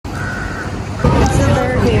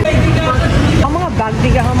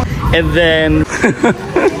And then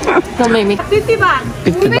Don't make me. 50 baht.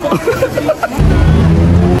 50 baht.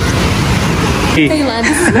 Thailand.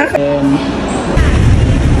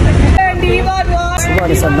 So what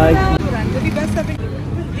is a night?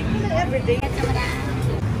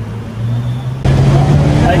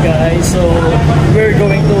 Hi guys, so we're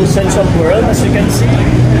going to Central World. As you can see,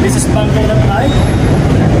 this is Bangkok at night.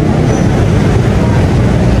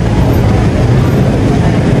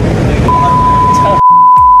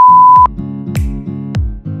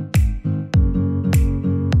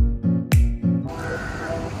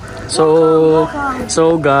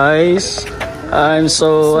 So guys, I'm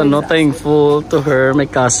so thankful to her, my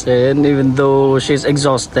cousin, even though she's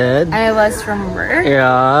exhausted. I was from work.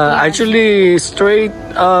 Yeah, actually straight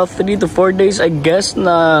 3 to 4 days, I guess,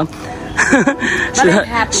 na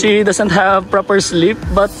she doesn't have proper sleep.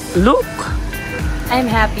 But look, I'm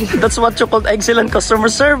happy. that's what you call excellent customer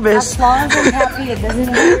service. As long as I'm happy, it doesn't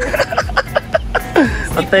matter.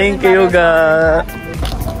 Thank you, ga.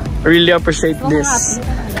 Really appreciate this.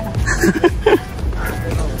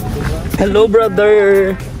 Hello,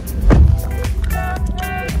 brother.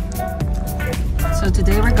 So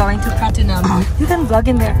today we're going to Pratunam. You can vlog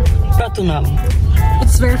in there. Pratunam.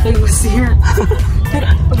 It's very famous here.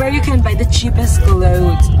 Where you can buy the cheapest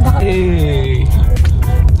clothes. Hey.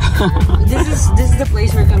 This is the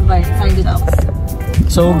place where you can find it out.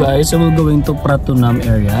 So guys, so we're going to Pratunam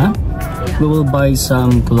area. We will buy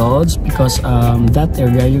some clothes because that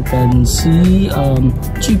area you can see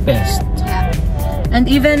cheapest. Yeah. And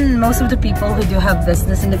even most of the people who do have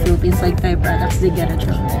business in the Philippines, like Thai products, they get a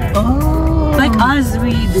job there. Oh. Like us,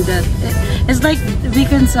 we do that. It's like we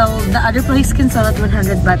can sell, the other place can sell at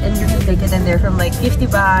 100 baht and you can take it in there from like 50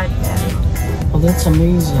 baht. Yeah. Oh, that's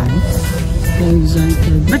amazing.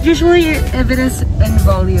 Amazing. But usually, if it is in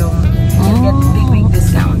volume, you get big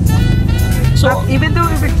discounts. So but even though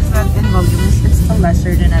if it's not in volume, it's still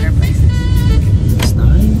lesser than other places. It's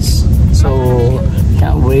nice. So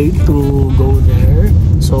can't wait to go there.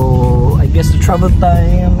 So I guess the travel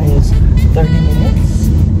time is 30 minutes.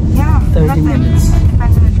 Yeah, 30 minutes.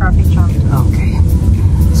 Depends on the traffic jam. Okay.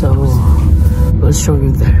 So we'll show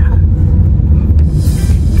you there.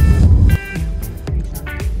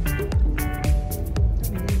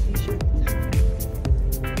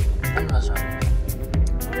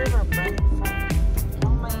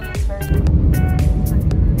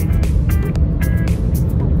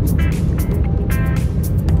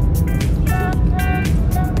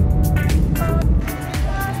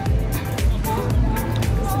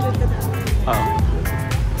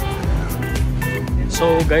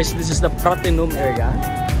 So guys, this is the Pratunam area.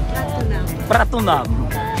 Pratunam.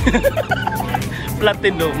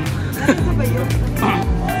 Platinum.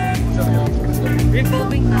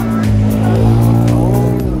 Revolving tower.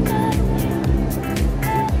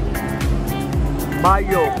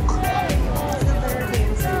 Bayok.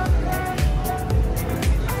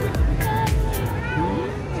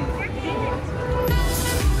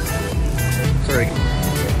 Sorry.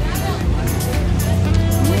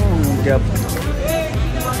 Yep.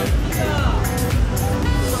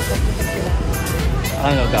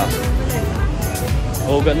 Ano ka?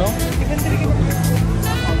 O gano?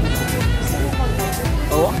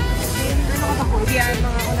 Oo?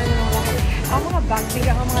 Ang mga bag,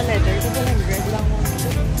 bigyan ang mga leather, ito lang red lang mo.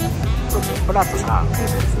 Barato sa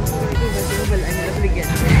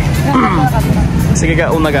sige ka,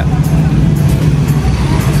 una ka.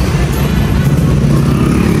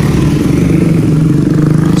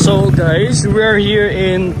 So guys, we're here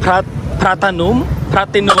in Pratunam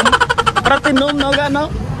no gano?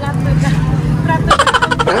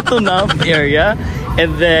 Pratunam area,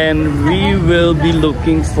 and then we will be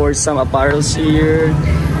looking for some apparels here,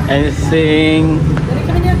 anything.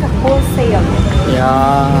 Wholesale.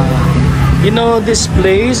 Yeah, you know, this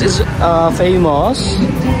place is famous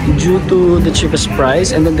due to the cheapest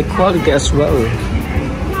price and then the quality as well. You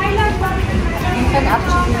can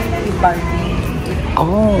actually bargain.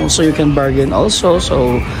 Oh, so you can bargain also,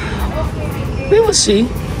 so we will see.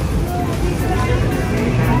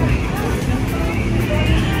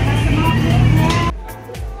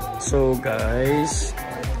 So guys,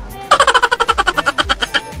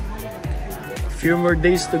 a few more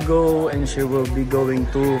days to go and she will be going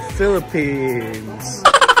to Philippines.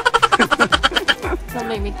 Don't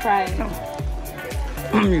make me cry.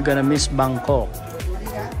 You're gonna miss Bangkok.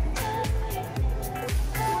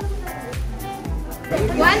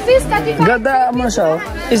 One piece, Ganda mo siya.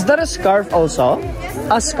 Is that a scarf also?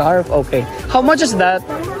 A scarf, okay. How much is that,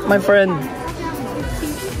 my friend?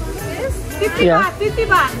 50 baht, 50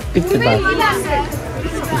 baht. 50 baht.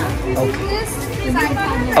 Okay.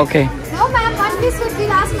 Okay. No, ma'am. One piece would be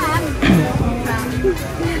last, ma'am.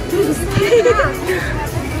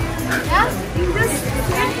 Yeah?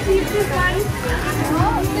 This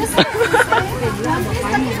No, this one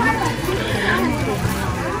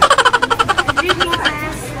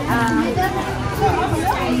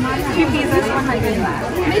Three pieces, 100 baht.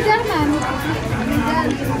 Middle, ma'am. Middle.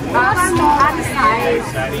 What size?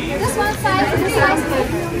 This one size, this size.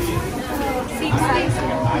 Same size.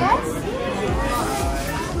 Yes?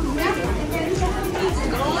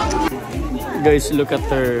 Guys, look at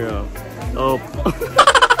her. Oh.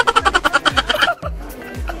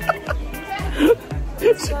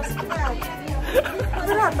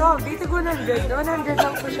 Dito 100. 100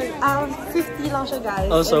 lang po siya. 50 lang siya, guys.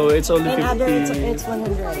 Oh, so it's only 50. In other, it's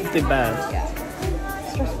 100. 50 baht. Yeah.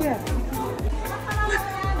 So, yeah.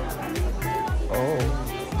 Oh.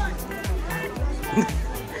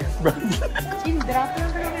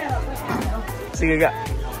 Sige ga.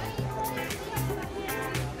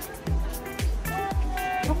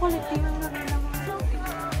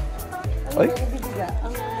 Oy.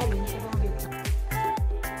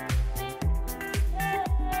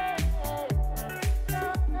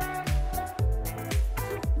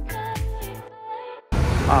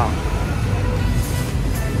 Ah.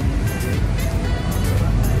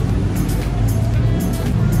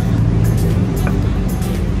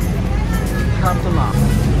 Pratunam.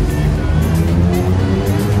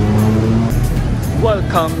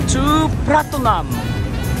 Welcome to Pratunam.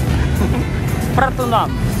 Pratunam.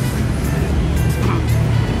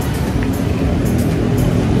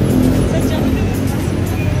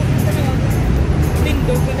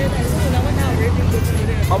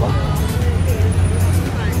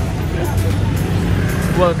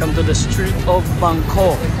 Welcome to the street of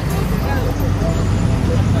Bangkok.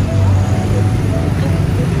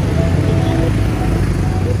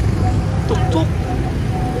 Tuk tuk.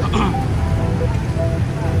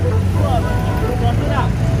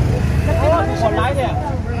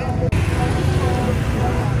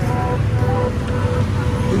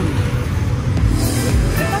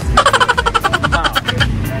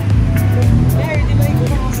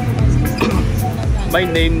 May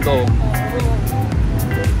name daw.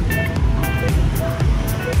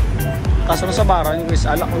 Kaso sa barang yung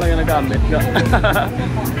alak ko lang yung nagamit.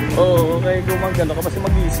 Oo, okay, gumagano ka kasi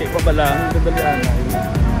mag-isip pa pala. Dadalian na.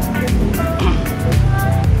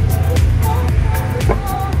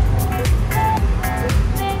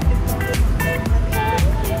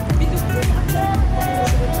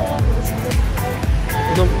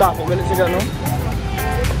 Itong tako, galit siya gano'n.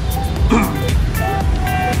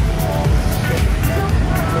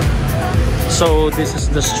 So this is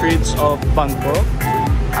the streets of Bangkok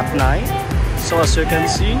at night. So as you can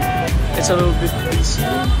see, it's a little bit busy.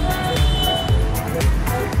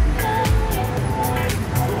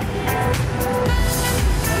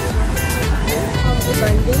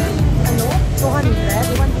 Ano?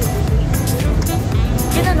 200?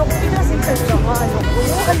 150? Kinano ko, pinasintan siya ka. Ano ko?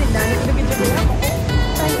 Yung kanina, nagdagin-dagin ako.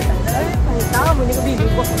 Kahit tama mo, hindi ko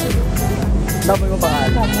bilog ako. Dapat mo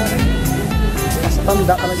pangalan. Mas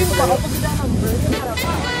tanda ka lagi pa.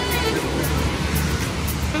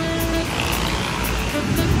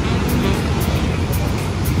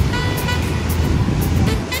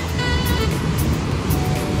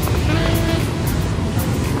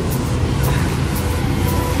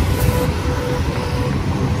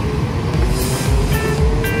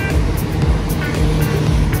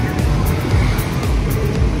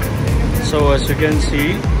 So as you can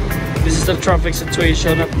see, this is the traffic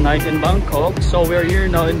situation at night in Bangkok. So we're here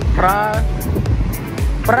now in Pratunam.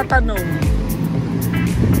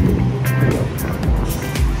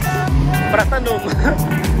 Pratunam.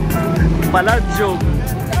 Paladjog.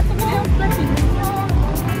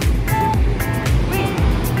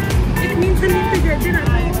 It means to live together.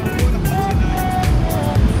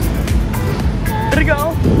 There you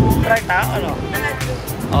go. Right now, ano?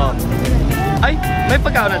 Oh. Ay, may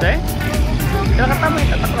pagkaon na day? Nakatama yung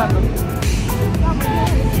tataklan doon.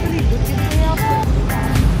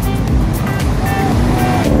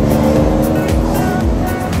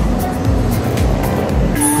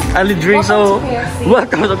 Ali drink, so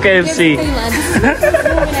welcome to KFC.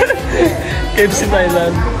 KFC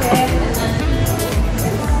Thailand.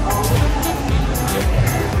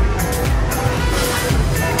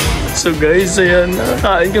 So guys, ayan,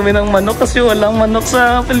 kain kami ng manok kasi walang manok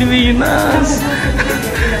sa Pilipinas.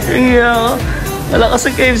 Yeah, wala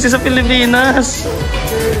kasi KFC sa Pilipinas.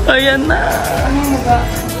 Ayan na.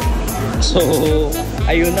 So,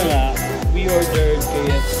 ayun na nga, we ordered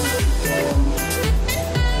KFC. Ayan.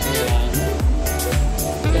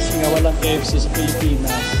 Kasi nga walang KFC sa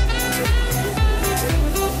Pilipinas.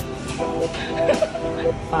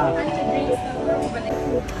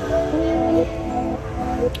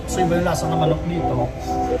 So iba yung lasa ng manok dito.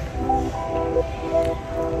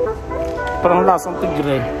 Parang lasang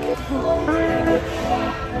tigre.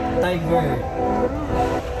 Tiger.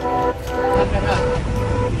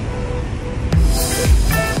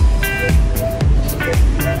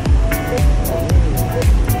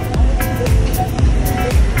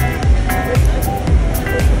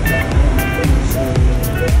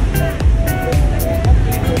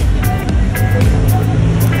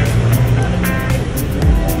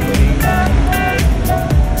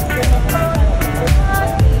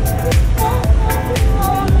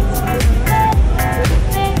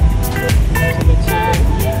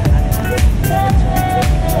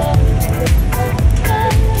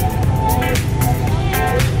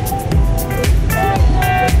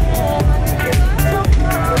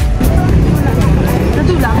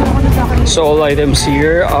 So all items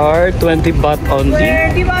here are 20 baht only.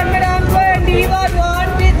 21, madam, 20 baht,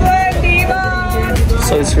 1 baht.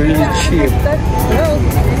 So it's really cheap.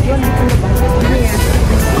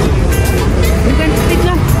 You can sit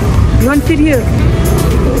now. You want to sit here?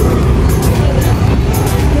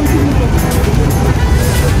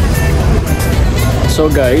 So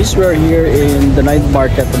guys, we're here in the night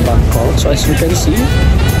market in Bangkok. So as you can see,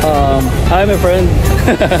 hi my friend.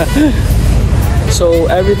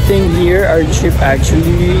 So everything here are cheap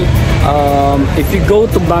actually. If you go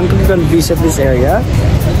to Bangkok, you can visit this area.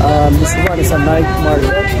 This one is a night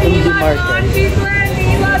market, indie market.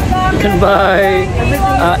 You can buy,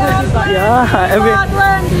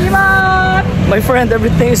 my friend,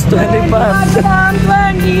 everything is 20 baht.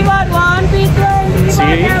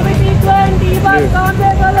 See?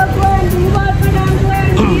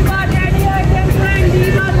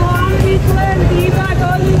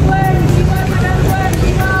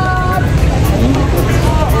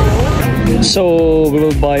 So we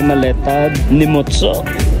will buy maleta nimotso.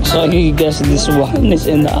 So I guess this one is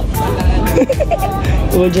enough.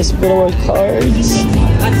 We'll just put our cards.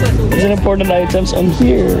 There's an important items on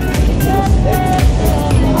here.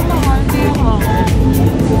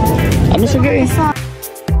 Ano siya guys?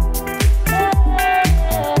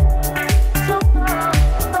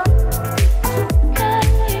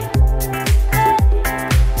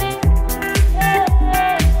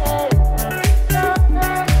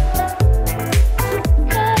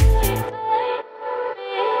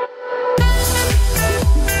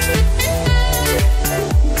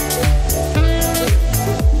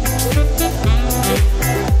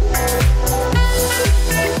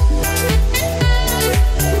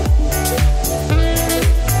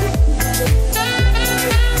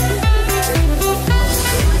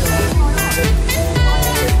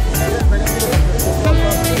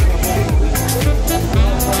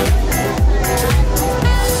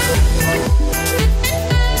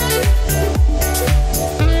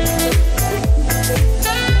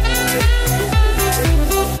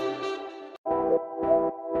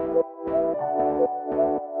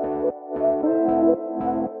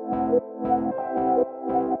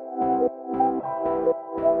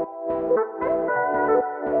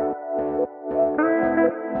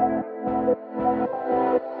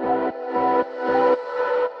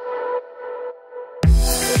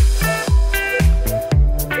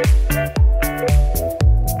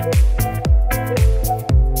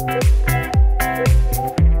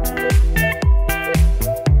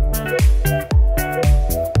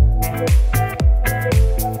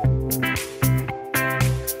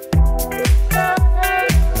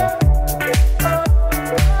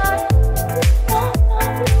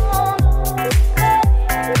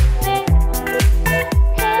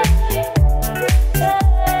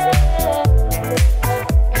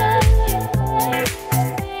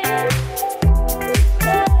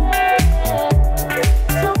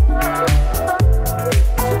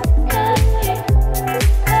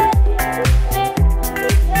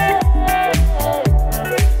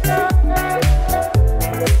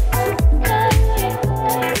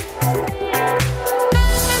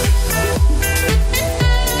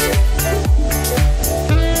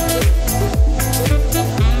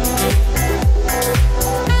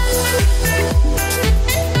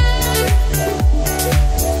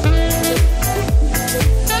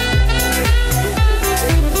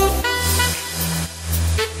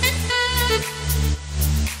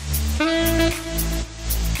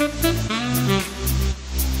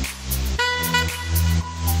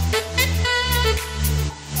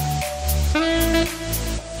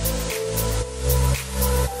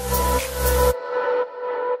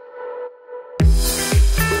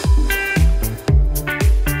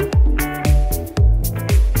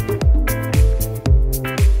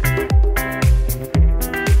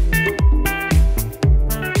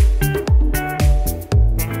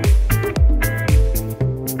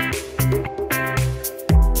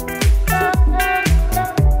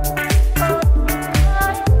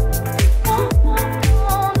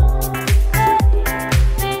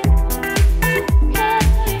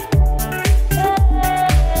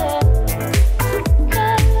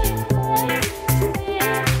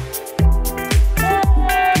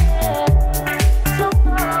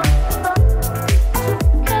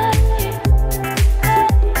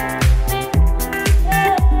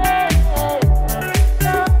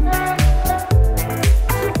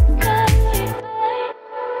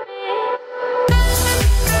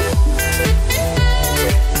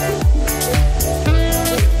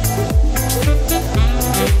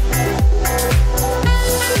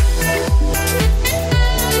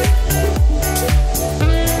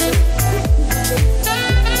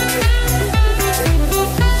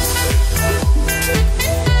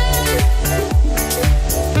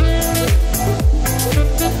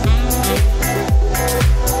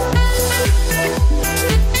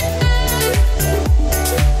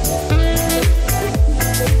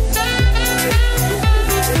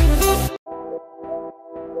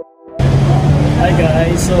 Hi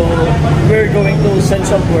guys, so we're going to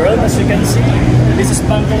Central World. As you can see, this is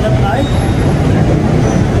Bangkok at night.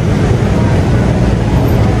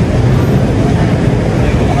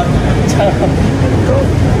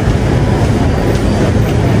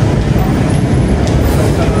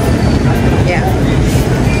 Yeah.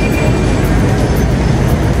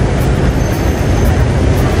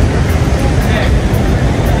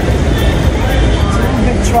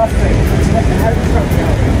 Big traffic. It's like a heavy traffic.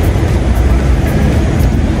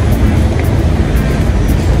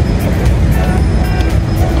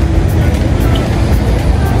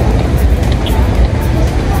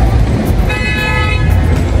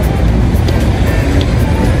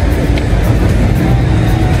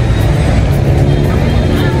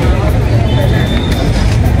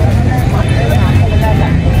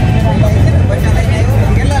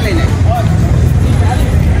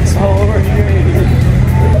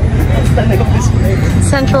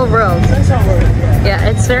 Central World. Central World. Yeah,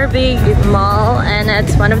 it's a very big mall and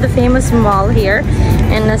it's one of the famous mall here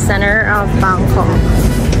in the center of Bangkok.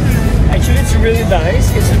 Actually, it's really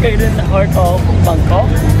nice. It's located in the heart of Bangkok.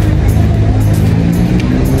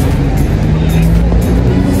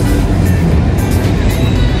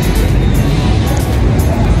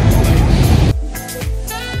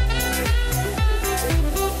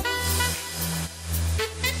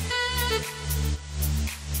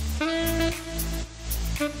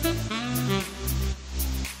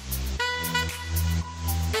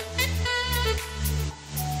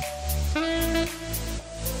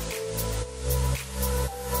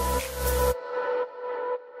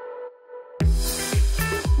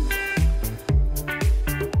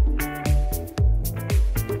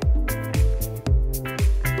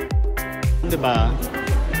 Diba?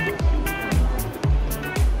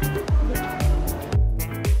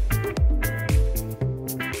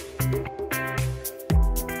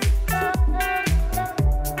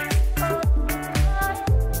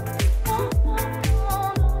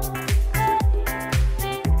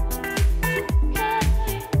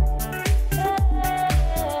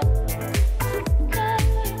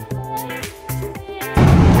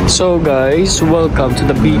 So guys, welcome to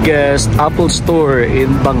the biggest Apple store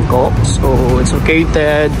in Bangkok. So it's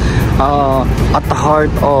located at the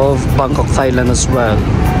heart of Bangkok, Thailand as well.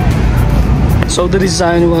 So the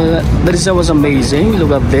design was amazing.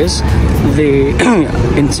 Look at this, the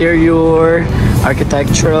interior,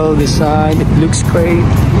 architectural design. It looks great.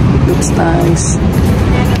 It looks nice.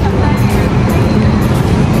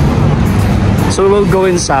 So we'll go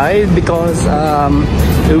inside because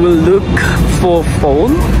we will look for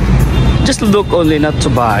phone. Just look only, not to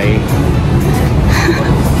buy.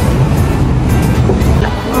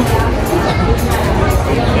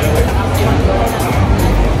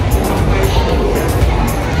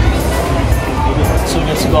 So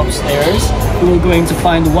let's go upstairs. We're going to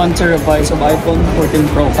find 1 terabyte of iPhone 14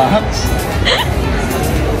 Pro Max.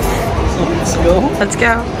 So let's go. Let's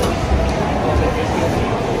go.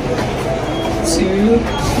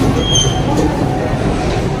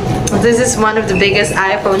 This is one of the biggest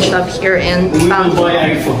iPhone shop here in Bangkok. We will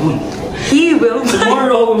buy iPhone. He will buy.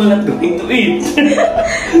 Tomorrow we're not going to eat.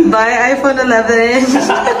 Buy iPhone 11.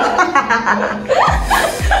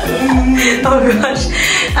 Oh gosh,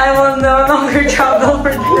 I will no longer travel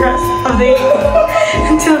for the rest of the year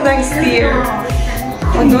until next year.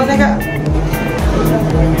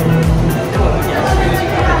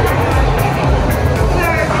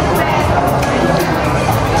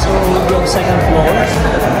 So we'll go second floor.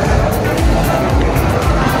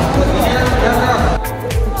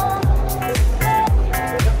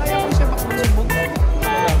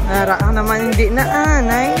 Naraan naman hindi na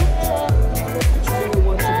anay. Actually, we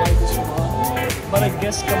want to buy this one, but I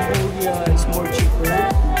guess Cambodia is more cheaper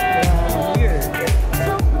than here.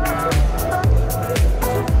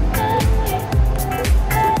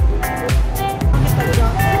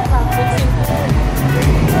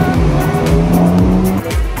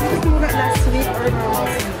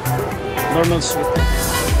 Normal sweet.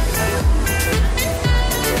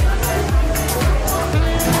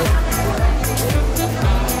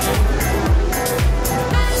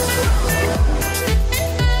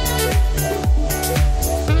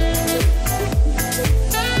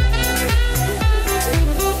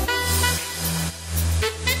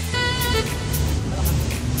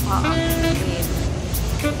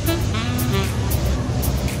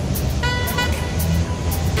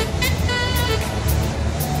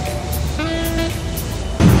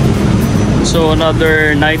 So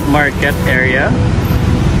another night market area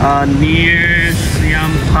near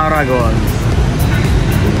Siam Paragon.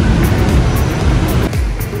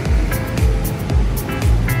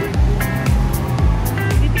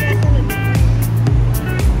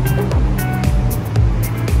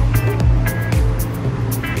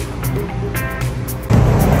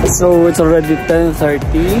 So it's already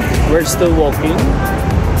 10:30. We're still walking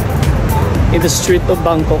in the street of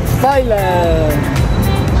Bangkok, Thailand.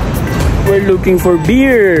 We're looking for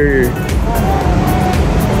beer.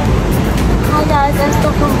 Hi guys, I'm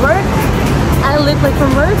still from work. I look like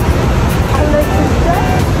from work. I look from work.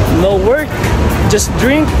 No work, just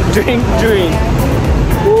drink, drink, drink.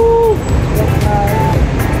 Woo.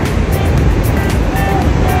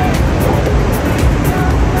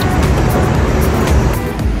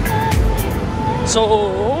 So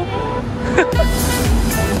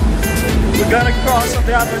we gotta cross on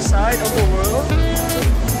the other side of the world.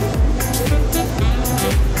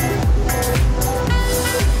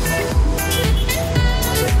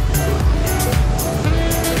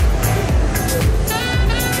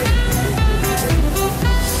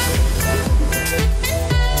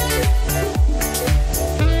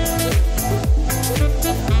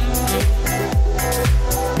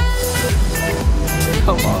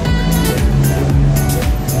 Come on.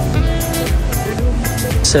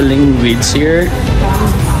 Selling weeds here.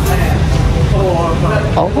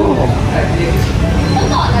 Oh.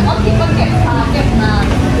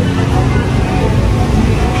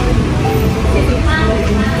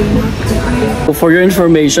 For your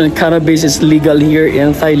information, cannabis is legal here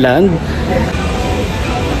in Thailand.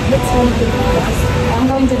 I'm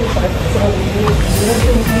going to the park.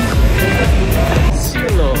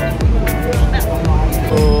 Silo.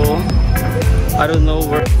 Oh, I don't know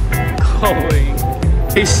where we're going.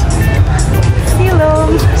 It's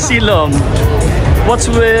Silom. Silom.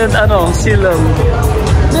 What's with Silom?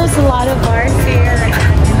 There's a lot of bars here.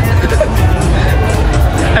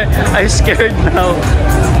 I'm scared now.